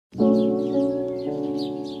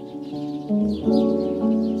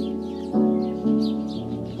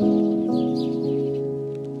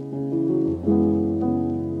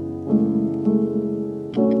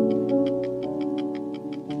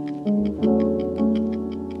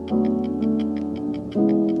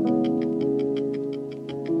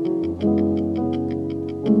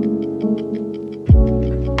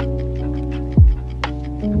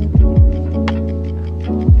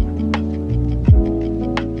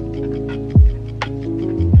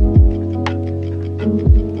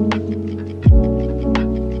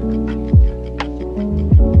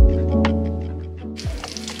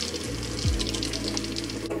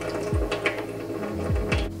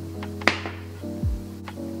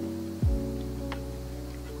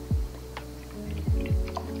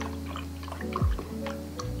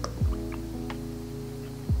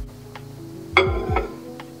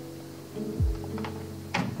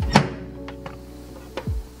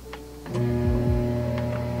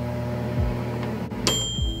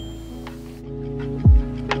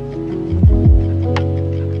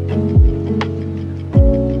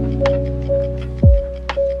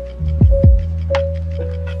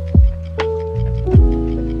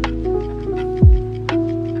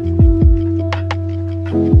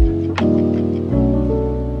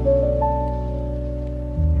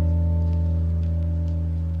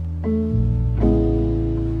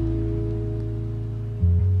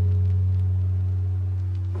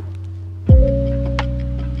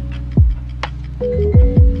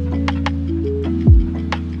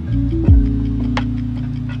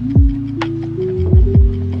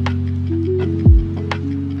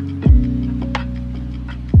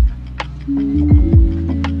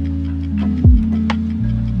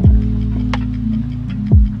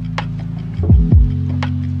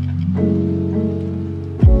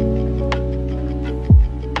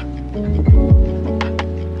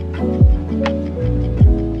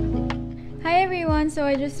So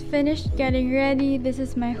I just finished getting ready. This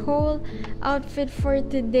is my whole outfit for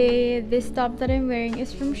today. This top that I'm wearing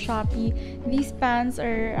is from Shopee. These pants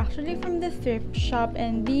are actually from the thrift shop,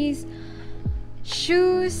 and these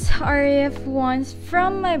shoes are F1s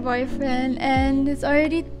from my boyfriend, and it's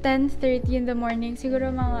already 10:30 in the morning.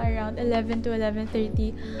 Siguro mga around 11 to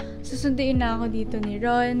 11:30. Susunduin na ako dito ni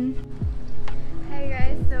Ron. Hi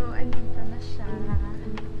guys, so andito na siya.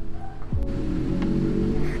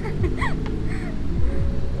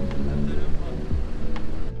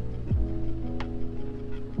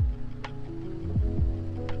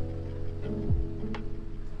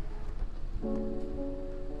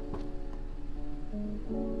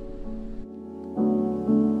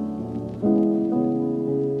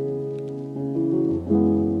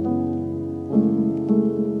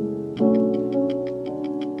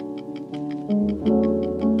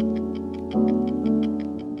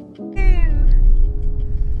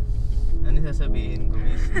 Sabihin ko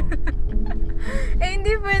mismo.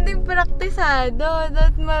 Hindi pwedeng praktisado.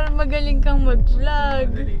 Dapat magaling kang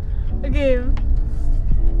mag-vlog. Okay.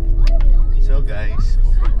 So guys,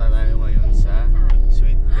 pupunta tayo ngayon sa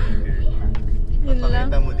Sweet Baker.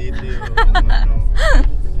 Papakita mo dito yung ano.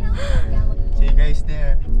 See you guys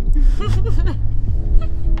there.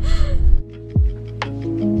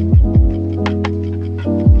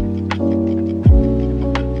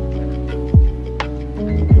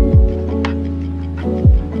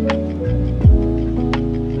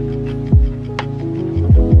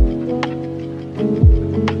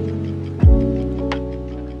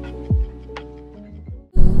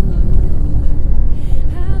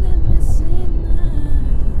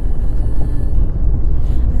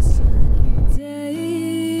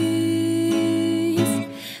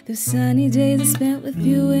 The sunny days I spent with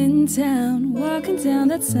you in town, walking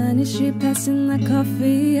down that sunny street, passing that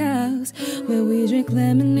coffee house where we drink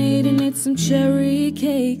lemonade and ate some cherry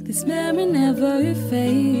cake. This memory never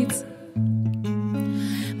fades.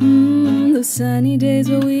 Those sunny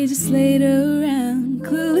days where we just laid around,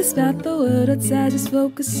 clueless about the world outside, just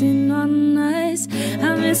focusing on us.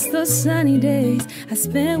 I miss those sunny days I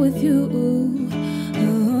spent with you.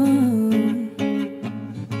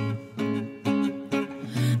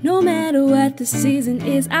 No matter what the season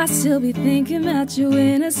is, I'll still be thinking about you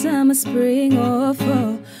in a summer, spring, or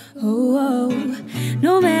fall.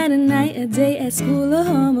 No matter night or day, at school or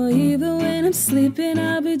home, or even when I'm sleeping,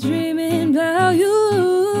 I'll be dreaming about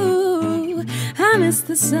you. I miss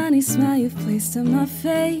the sunny smile you've placed on my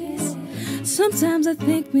face. Sometimes I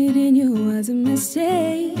think meeting you was a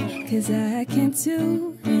mistake, 'cause I can't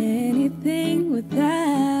do anything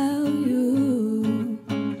without you.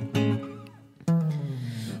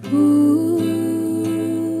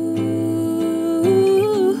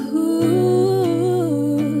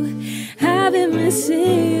 I've been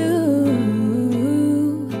missing you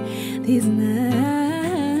these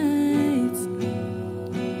nights.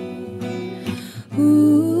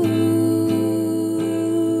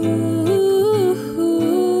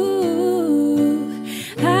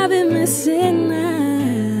 I've been missing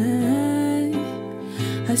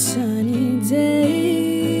a sunny days.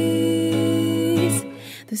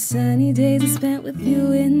 The sunny days I spent with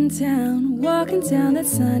you in town, walking down that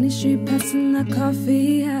sunny street, passing that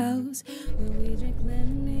coffee house where we drank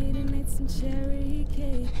lemonade and ate some cherry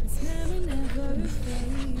cake. This memory never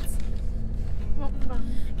fades.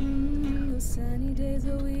 Those sunny days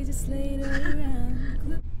where we just laid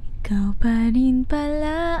around. Ikaw pa rin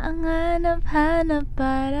pala ang hanap-hanap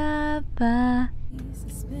para pa.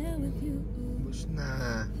 Bus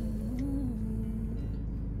na.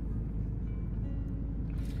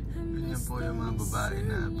 Yan po yung mga babae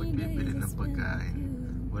na pagbibili ng pagkain,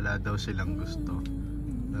 wala daw silang gusto.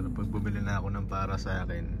 Pero pag bumili na ako ng para sa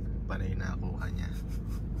akin, panay na ako kanya.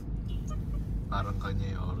 Parang kanya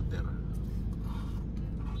yung order.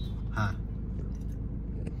 Ha?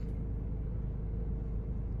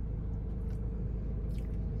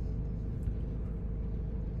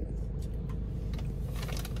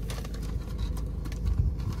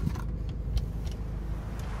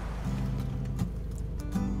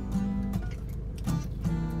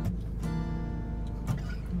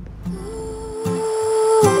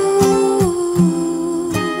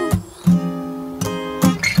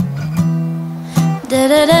 Da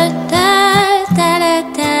da da da da da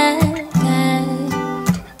da da.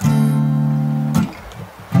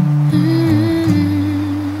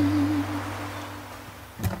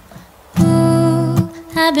 Ooh,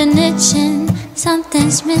 I've been itching,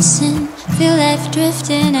 something's missing, feel life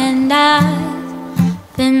drifting, and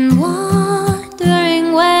I've been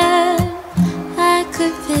wondering where I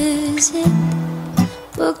could visit.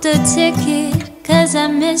 Booked a ticket 'cause I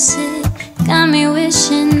miss it. got me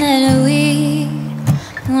wishing that we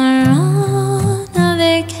were on a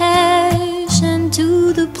vacation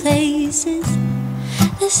to the places,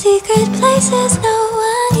 the secret places no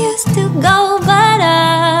one used to go but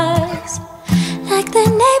us. Like the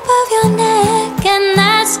nape of your neck and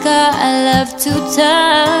that scar I love to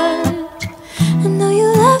touch. I know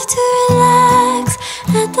you love to relax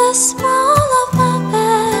at the small of my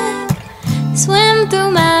back, swim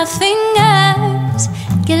through my fingers,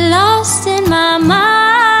 get lost in my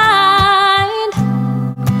mind.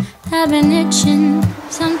 I've been itching,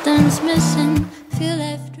 something's missing, feel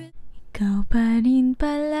left. Ikaw pa rin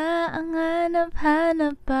pala ang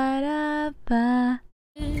hanap-hanap para pa.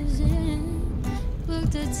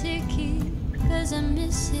 Booked a ticket, cause I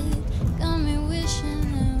miss it. Got me wishing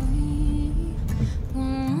that we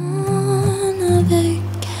were on a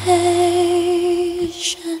vacation.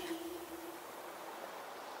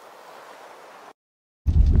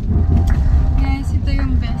 Guys, ito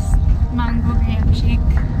yung best mango graham shake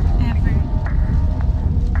ever.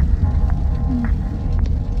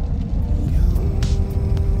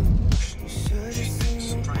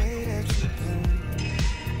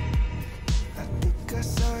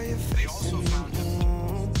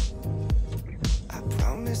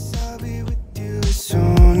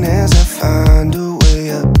 Soon as I find a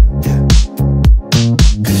way up, yeah.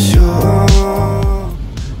 'Cause you're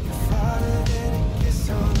farther than a kiss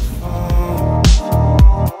on the phone.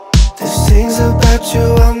 There's things about you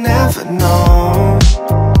I'll never know.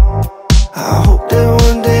 I hope that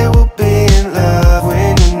one day we'll be in love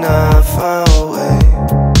when you're not far away.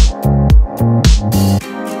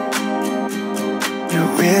 You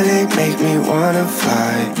really make me wanna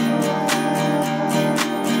fly,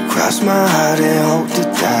 cross my heart and hope to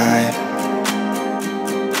die.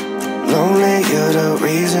 Lonely, you're the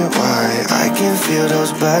reason why I can feel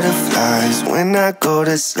those butterflies when I go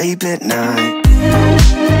to sleep at night.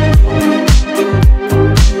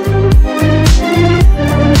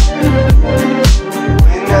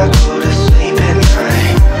 When I go to sleep at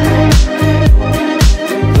night.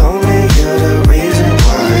 Lonely, you're the reason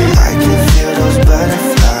why I can feel those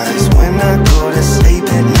butterflies when I go to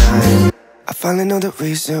sleep at night. I finally know the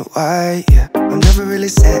reason why, yeah. I'm never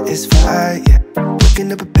really satisfied, yeah.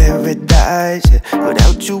 Waking up a paradise, yeah,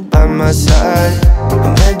 without you by my side.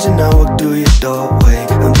 Imagine I walk through your doorway,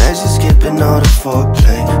 imagine skipping all the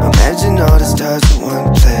foreplay, imagine all the stars in one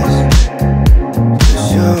place.